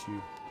invite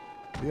you.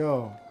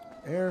 Yo,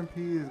 Aaron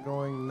P. is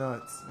going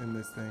nuts in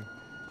this thing.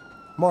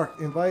 Marc,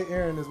 invite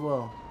Aaron as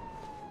well.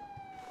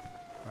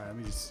 All right, let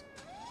me just.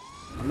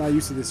 I'm not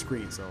used to this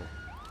screen, so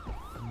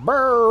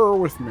bear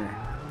with me.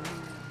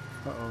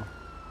 Uh-oh.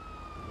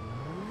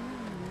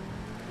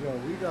 Yo,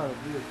 we got a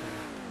vehicle.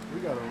 We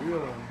got a real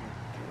one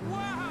here.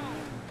 Wow!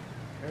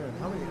 Aaron,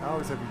 how many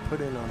hours have you put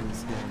in on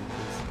this game?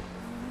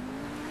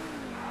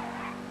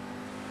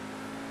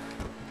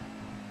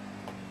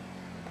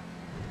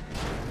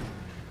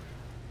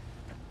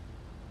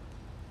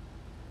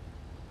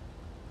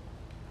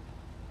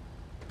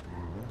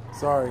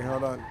 Sorry,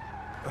 hold on.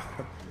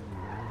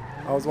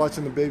 I was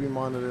watching the baby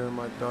monitor and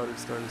my daughter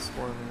started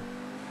squirming.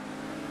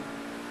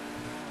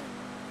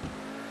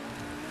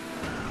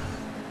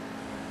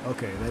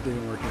 Okay, that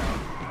didn't work out.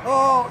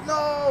 Oh,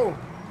 no!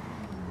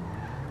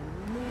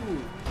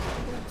 Move.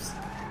 Oops.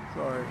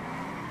 Sorry.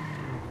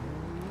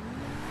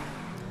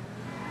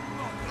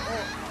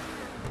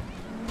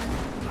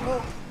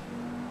 Oh.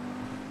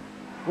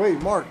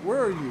 Wait, Marc,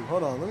 where are you?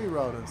 Hold on, let me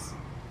route us.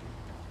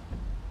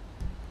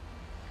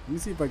 Let me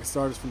see if I can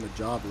start us from the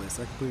job list.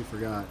 I completely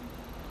forgot.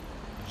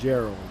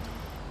 Gerald.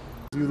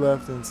 You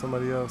left and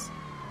somebody else.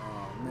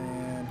 Oh,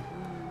 man.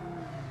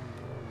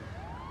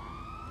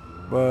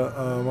 But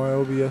my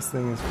OBS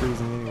thing is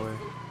freezing anyway.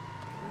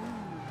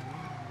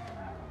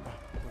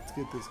 Let's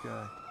get this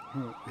guy.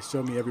 It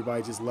showed me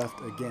everybody just left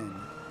again.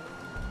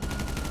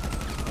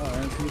 Oh,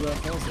 Aaron P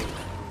left also,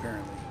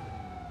 apparently.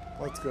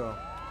 Let's go.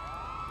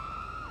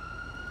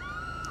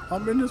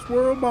 I'm in this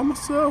world by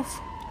myself.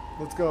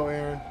 Let's go,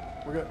 Aaron.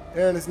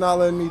 Aaron, it's not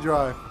letting me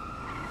drive.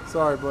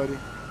 Sorry, buddy.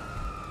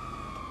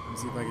 Let me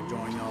see if I can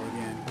join y'all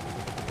again.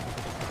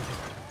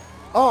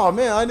 Oh,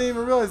 man, I didn't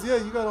even realize. Yeah,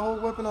 you got a whole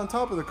weapon on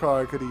top of the car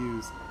I could have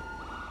used.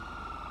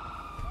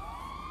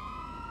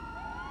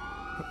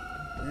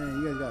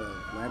 Man, you guys got a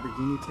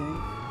Lamborghini tank?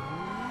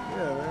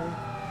 Yeah, man.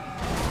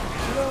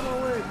 Get out of my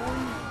way, boy.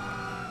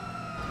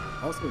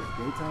 Also, it's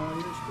daytime on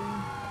your screen?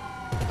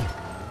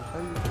 How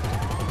you...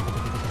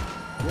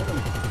 Get him.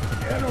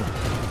 Get him.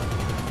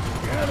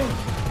 Get him.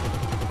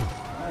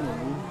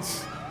 Finally.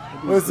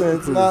 Listen,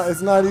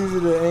 it's not easy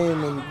to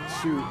aim and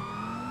shoot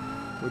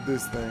with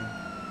this thing.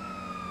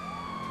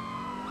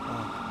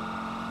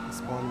 Oh, it's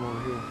spawning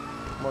over here.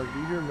 Mark, do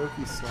you hear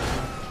Milky song?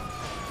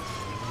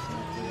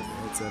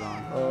 Headset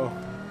on. Oh.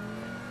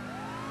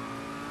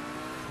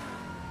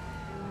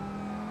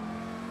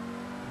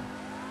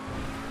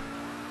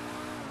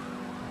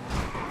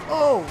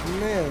 Oh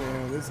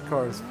man, this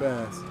car is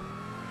fast. A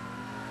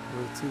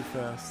little too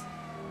fast.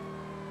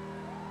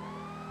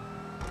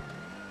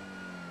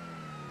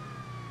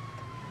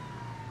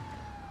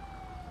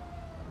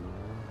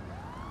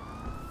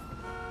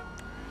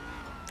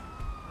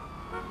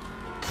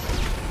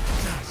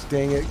 Gosh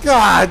dang it.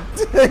 God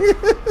dang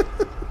it.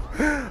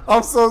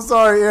 I'm so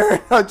sorry,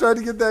 Aaron. I tried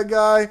to get that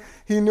guy.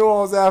 He knew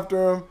I was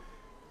after him.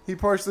 He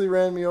partially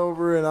ran me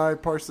over and I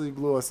partially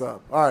blew us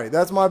up. Alright,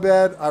 that's my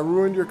bad. I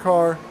ruined your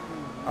car.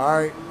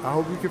 Alright, I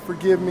hope you can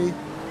forgive me,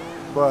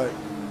 but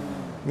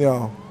you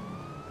know,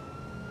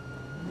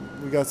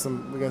 we got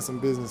some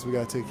business we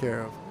gotta take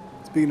care of.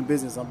 Speaking of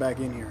business, I'm back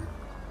in here.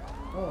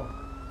 Oh,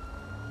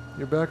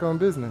 you're back on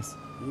business.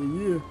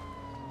 Yeah.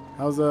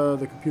 How's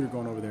the computer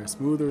going over there?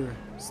 Smooth or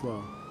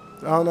slow?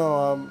 I don't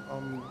know.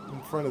 I'm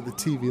in front of the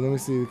TV. Let me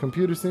see. The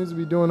computer seems to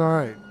be doing all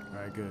right. All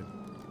right, good.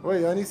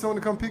 Wait, I need someone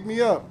to come pick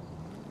me up.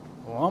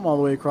 Well, I'm all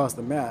the way across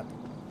the map.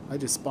 I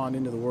just spawned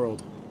into the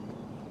world.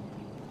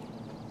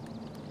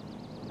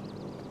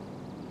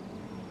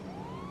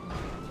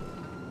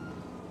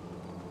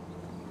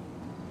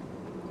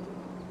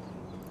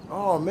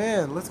 Oh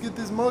man, let's get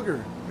this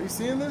mugger. Are you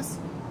seeing this?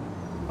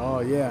 Oh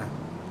yeah.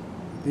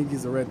 I think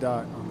he's a red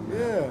dot on the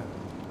map. Yeah.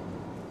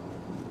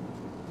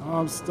 Oh,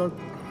 I'm stuck.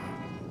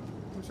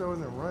 Wish I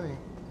wasn't running.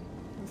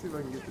 Let's see if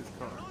I can get this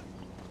car.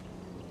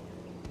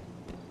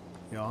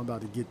 Yo, I'm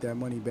about to get that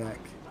money back.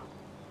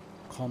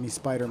 Call me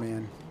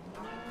Spider-Man.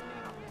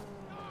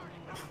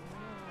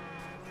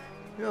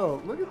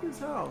 Yo, look at this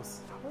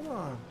house. Hold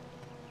on.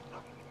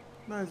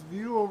 Nice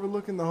view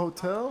overlooking the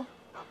hotel.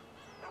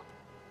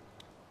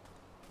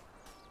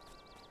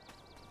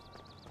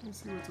 Let me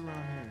see what's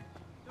around here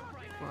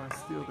before I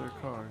steal their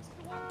cars.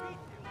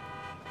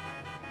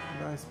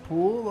 Nice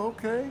pool,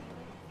 okay.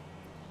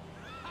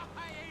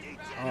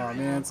 Oh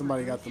man,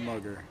 somebody got the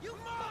mugger.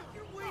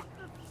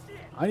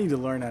 I need to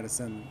learn how to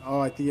send. Oh,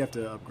 I think you have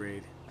to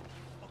upgrade.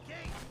 You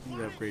need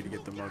to upgrade to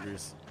get the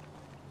muggers.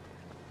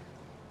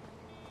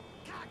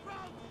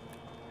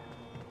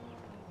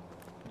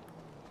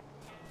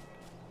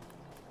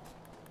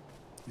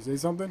 You say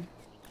something?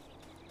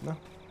 No.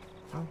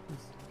 No,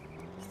 just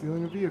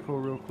stealing a vehicle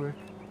real quick.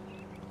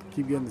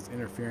 Keep getting this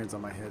interference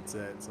on my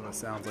headset, so it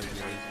sounds like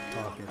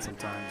you're talking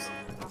sometimes.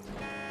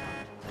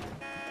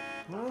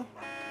 Well,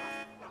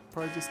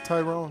 probably just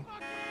Tyrone.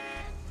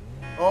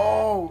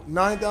 Oh,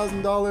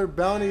 $9,000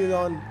 bounty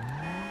on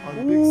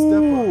Big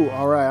Stepper.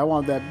 All right, I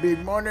want that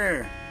big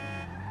money.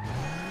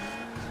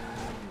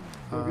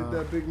 Go get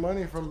that big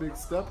money from Big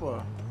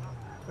Stepper.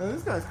 Man,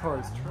 this guy's car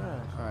is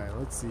trash. All right,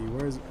 let's see.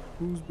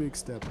 Who's Big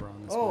Stepper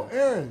on this? Oh, map?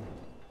 Aaron.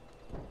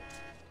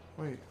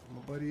 Wait,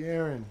 my buddy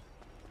Aaron.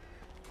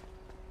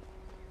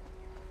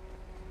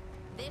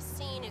 This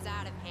scene is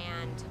out of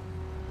hand.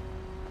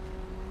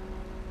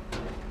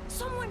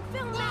 Someone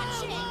film that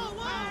shit!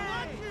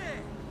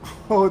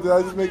 Oh, did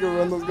I just make her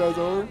run those guys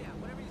over?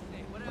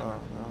 Oh,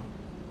 no.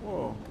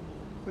 Whoa.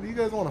 What, do you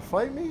guys want to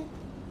fight me?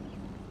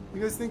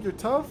 You guys think you're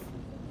tough?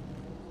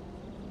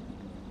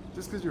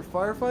 Just because you're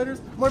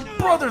firefighters? My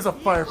brother's a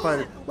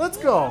firefighter. Let's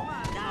go.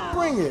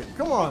 Bring it.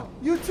 Come on.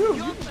 You too.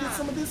 You can get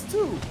some of this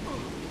too.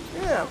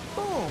 Yeah.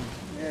 Boom.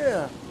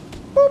 Yeah.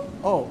 Boop.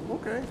 Oh,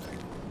 okay.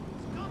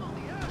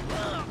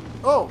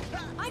 Oh.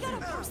 I gotta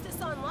post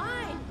this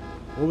online.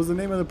 What was the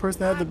name of the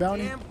person that had the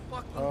bounty?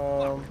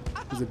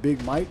 Was it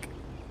Big Mike?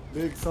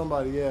 Big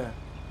somebody, yeah.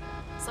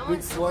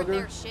 Someone's slugger.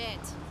 their shit.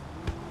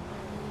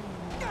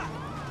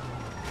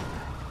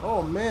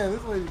 Oh man,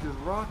 this lady just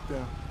rocked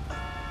them.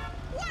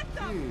 What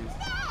the Jeez.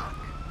 fuck?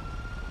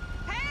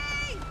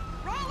 Hey!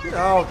 Roller Get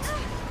out.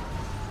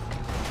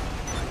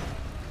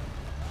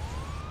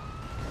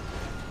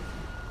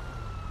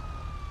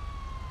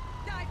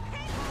 Die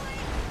painfully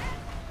and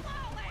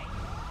slowly!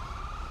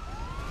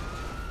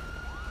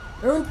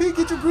 Aaron P,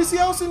 get your greasy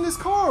ass in this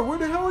car. Where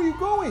the hell are you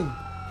going?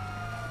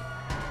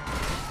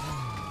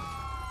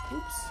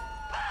 Oops.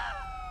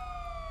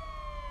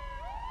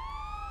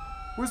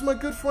 Where's my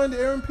good friend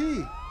Aaron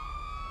P?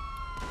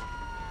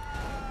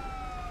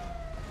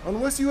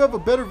 Unless you have a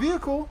better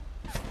vehicle,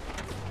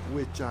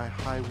 which I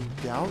highly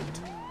doubt.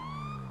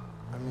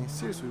 I mean,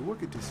 seriously,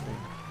 look at this thing.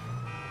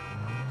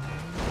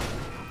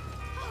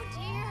 Oh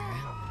dear.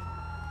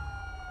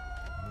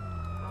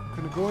 I'm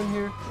gonna go in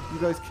here. You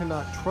guys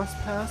cannot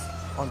trespass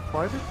on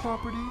private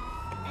property.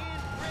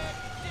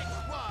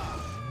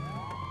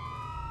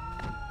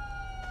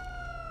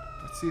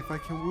 Let's see if I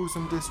can woo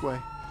them this way.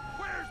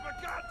 Where's my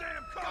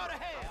goddamn car? Go to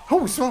hell!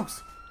 Holy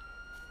smokes!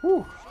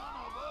 Whew. Son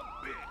of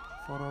a bitch!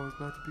 Thought I was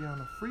about to be on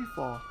a free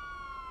fall.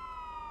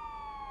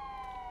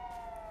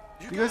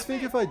 Do you guys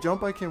think if I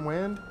jump I can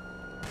land?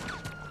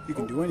 You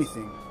can do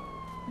anything.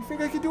 You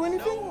think I can do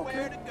anything?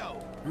 Nowhere Okay. to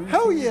go.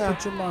 Hell Anything you yeah!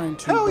 Put your mind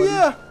to, Hell buddy.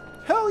 yeah!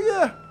 Hell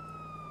yeah!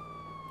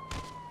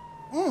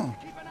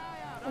 Mm. Keep an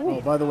eye out.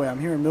 Oh, by the way, I'm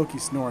hearing Milky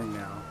snoring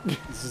now.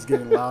 This is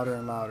getting louder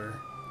and louder.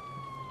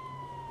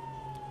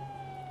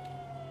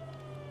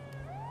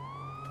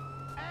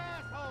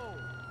 Asshole.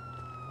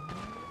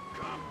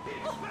 Come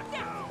here. Let's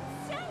go.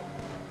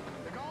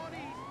 They're going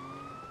east.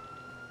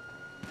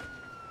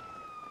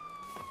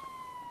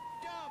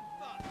 Dumb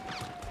fuck.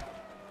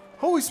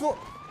 Holy smoke!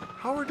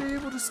 How are they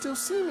able to still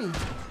see me?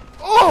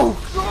 Oh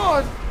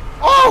God!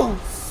 Oh!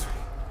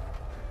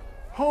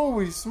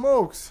 Holy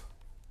smokes!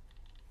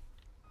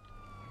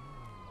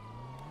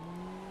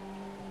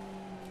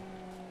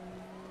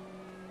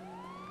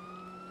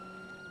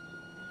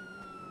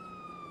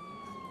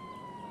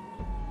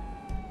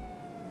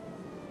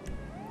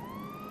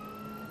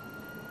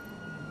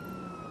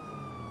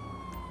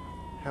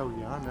 Hell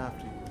yeah, I'm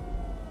after you.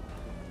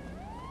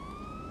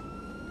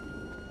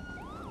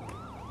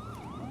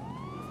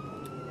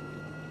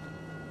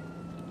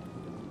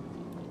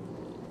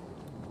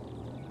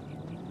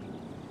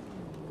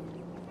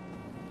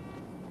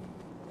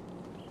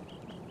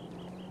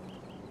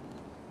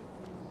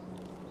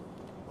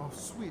 Oh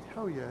sweet,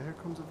 hell yeah, here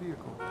comes a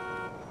vehicle.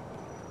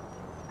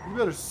 You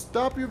better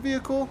stop your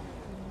vehicle.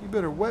 You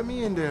better wet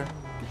me in there.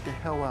 Get the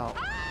hell out.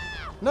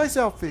 Nice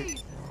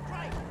outfit.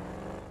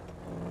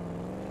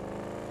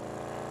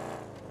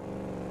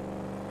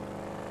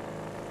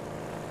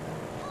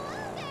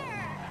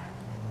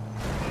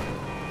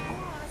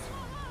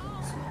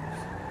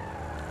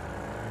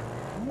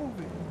 Move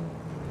it.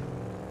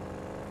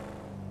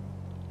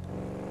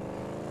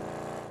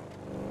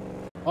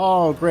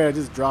 Oh, great. I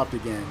just dropped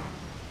again.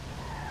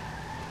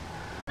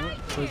 Oh,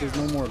 so there's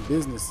no more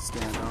business to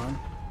stand on.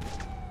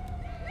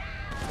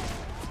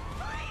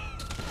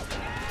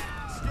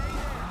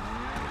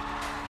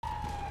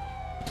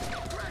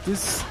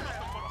 This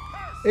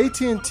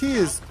AT&T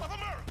is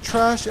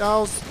Trash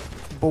Al's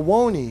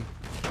baloney.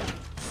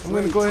 I'm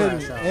gonna go ahead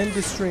and Trash Al. end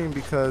the stream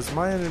because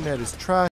my internet is trash.